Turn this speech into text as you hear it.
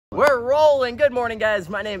rolling. Good morning, guys.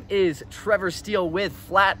 My name is Trevor Steele with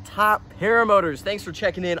Flat Top Paramotors. Thanks for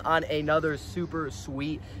checking in on another super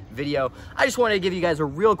sweet video. I just wanted to give you guys a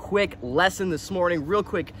real quick lesson this morning, real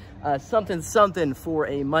quick something for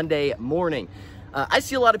a Monday morning. I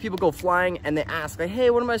see a lot of people go flying and they ask, like, hey,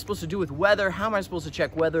 what am I supposed to do with weather? How am I supposed to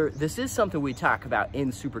check weather? This is something we talk about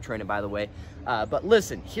in Super Training, by the way. But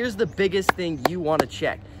listen, here's the biggest thing you want to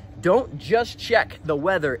check. Don't just check the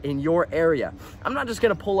weather in your area. I'm not just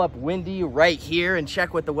gonna pull up windy right here and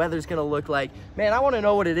check what the weather's gonna look like. Man, I wanna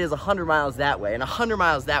know what it is 100 miles that way and 100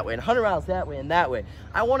 miles that way and 100 miles that way and that way.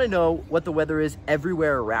 I wanna know what the weather is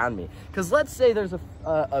everywhere around me. Because let's say there's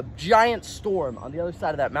a giant storm on the other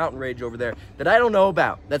side of that mountain range over there that I don't know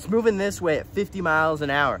about, that's moving this way at 50 miles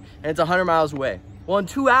an hour and it's 100 miles away. Well, in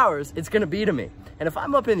 2 hours, it's gonna be to me. And if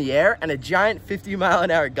I'm up in the air and a giant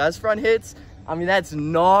 50-mile-an-hour gust front hits, I mean, that's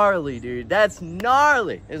gnarly, dude. That's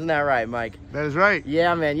gnarly. Isn't that right, Mike? That is right.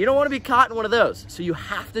 Yeah, man. You don't want to be caught in one of those. So you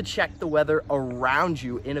have to check the weather around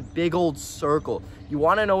you in a big old circle. You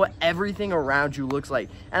want to know what everything around you looks like.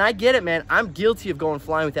 And I get it, man. I'm guilty of going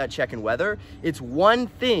flying without checking weather. It's one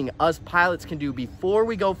thing us pilots can do before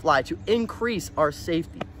we go fly to increase our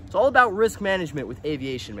safety. It's all about risk management with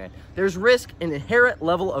aviation, man. There's risk, an inherent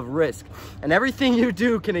level of risk, and everything you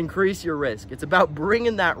do can increase your risk. It's about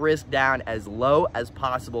bringing that risk down as low as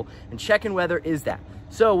possible, and checking weather is that.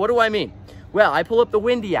 So what do I mean? Well, I pull up the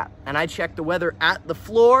Windy app and I check the weather at the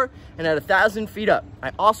floor and at 1,000 feet up.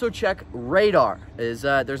 I also check radar. There's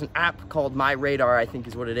an app called My Radar, I think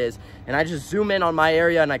is what it is. And I just zoom in on my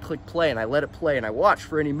area and I click play and I let it play and I watch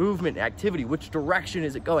for any movement, activity, which direction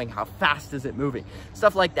is it going, how fast is it moving,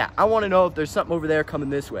 stuff like that. I want to know if there's something over there coming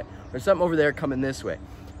this way or something over there coming this way.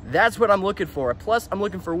 That's what I'm looking for. Plus, I'm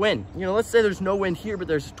looking for wind. You know, let's say there's no wind here, but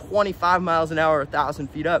there's 25 miles an hour, 1,000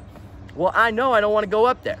 feet up. Well, I know I don't want to go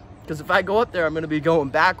up there. Because if I go up there, I'm going to be going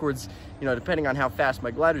backwards, you know, depending on how fast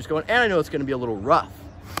my glider's going. And I know it's going to be a little rough,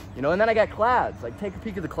 you know. And then I got clouds. Like, take a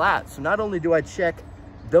peek at the clouds. So not only do I check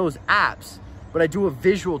those apps, but I do a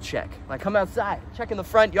visual check. I come outside, check in the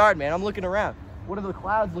front yard, man. I'm looking around. What are the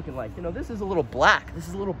clouds looking like? You know, this is a little black. This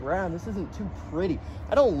is a little brown. This isn't too pretty.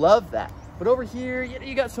 I don't love that. But over here,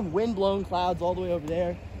 you got some wind-blown clouds all the way over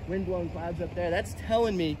there. Wind-blown clouds up there. That's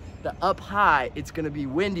telling me that up high, it's going to be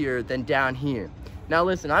windier than down here. Now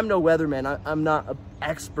listen, I'm no weatherman. I'm not an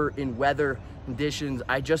expert in weather conditions.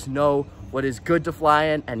 I just know what is good to fly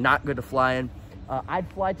in and not good to fly in. I'd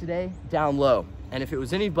fly today down low. And if it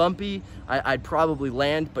was any bumpy, I'd probably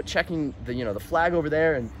land, but checking the flag over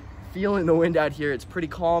there and feeling the wind out here, it's pretty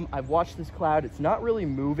calm. I've watched this cloud. It's not really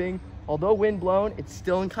moving. Although wind blown, it's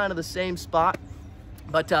still in kind of the same spot.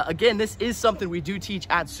 But again, this is something we do teach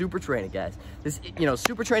at Super Training, guys. This,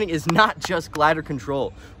 Super Training is not just glider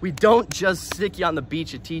control. We don't just stick you on the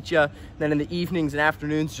beach and teach you, then in the evenings and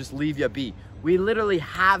afternoons, just leave you be. We literally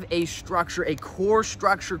have a structure, a core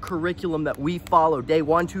structure curriculum that we follow. Day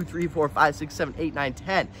 1, 2, 3, 4, 5, 6, 7, 8, 9,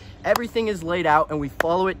 10. Everything is laid out and we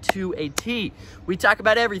follow it to a T. We talk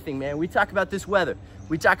about everything, man. We talk about this weather.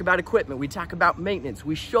 We talk about equipment. We talk about maintenance.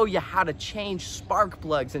 We show you how to change spark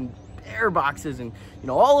plugs and air boxes and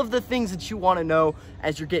all of the things that you want to know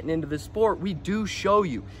as you're getting into this sport. We do show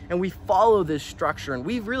you and we follow this structure, and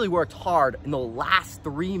we've really worked hard in the last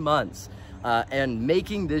 3 months and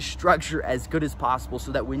making this structure as good as possible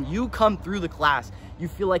so that when you come through the class, you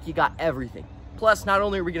feel like you got everything. Plus, not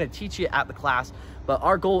only are we going to teach you at the class, but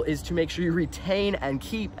our goal is to make sure you retain and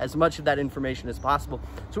keep as much of that information as possible.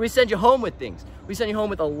 So we send you home with things. We send you home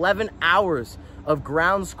with 11 hours of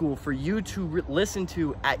ground school for you to listen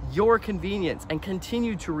to at your convenience and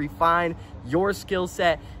continue to refine your skill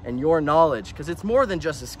set and your knowledge, because it's more than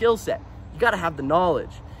just a skill set. You got to have the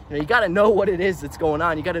knowledge. You got to know what it is that's going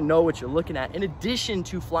on. You got to know what you're looking at, in addition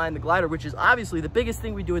to flying the glider, which is obviously the biggest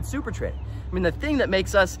thing we do at Super Training. I mean, the thing that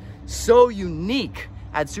makes us so unique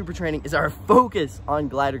at Super Training is our focus on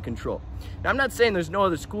glider control. Now, I'm not saying there's no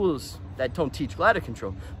other schools that don't teach glider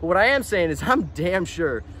control, but what I am saying is I'm damn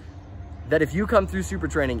sure that if you come through Super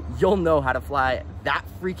Training, you'll know how to fly that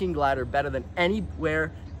freaking glider better than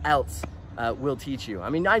anywhere else will teach you. I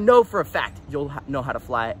mean, I know for a fact you'll know how to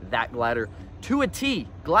fly that glider to a T.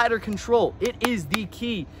 Glider control, it is the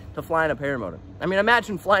key to flying a paramotor. I mean,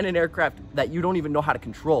 imagine flying an aircraft that you don't even know how to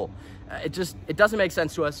control. It doesn't make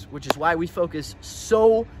sense to us, which is why we focus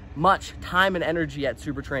so much time and energy at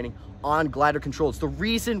Super Training on glider control. It's the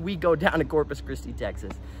reason we go down to Corpus Christi,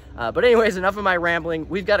 Texas. But anyways, enough of my rambling.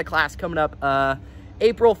 We've got a class coming up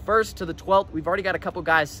April 1st to the 12th. We've already got a couple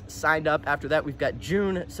guys signed up. After that, we've got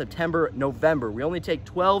June, September, November. We only take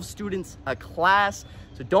 12 students a class,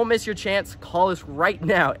 so don't miss your chance. Call us right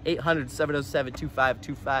now,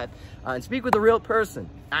 800-707-2525, and speak with a real person.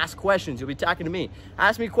 Ask questions. You'll be talking to me.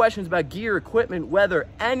 Ask me questions about gear, equipment, weather,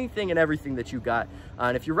 anything and everything that you got.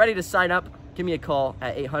 And if you're ready to sign up, give me a call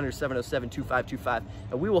at 800-707-2525,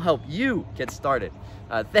 and we will help you get started.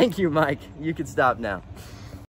 Thank you, Mike. You can stop now.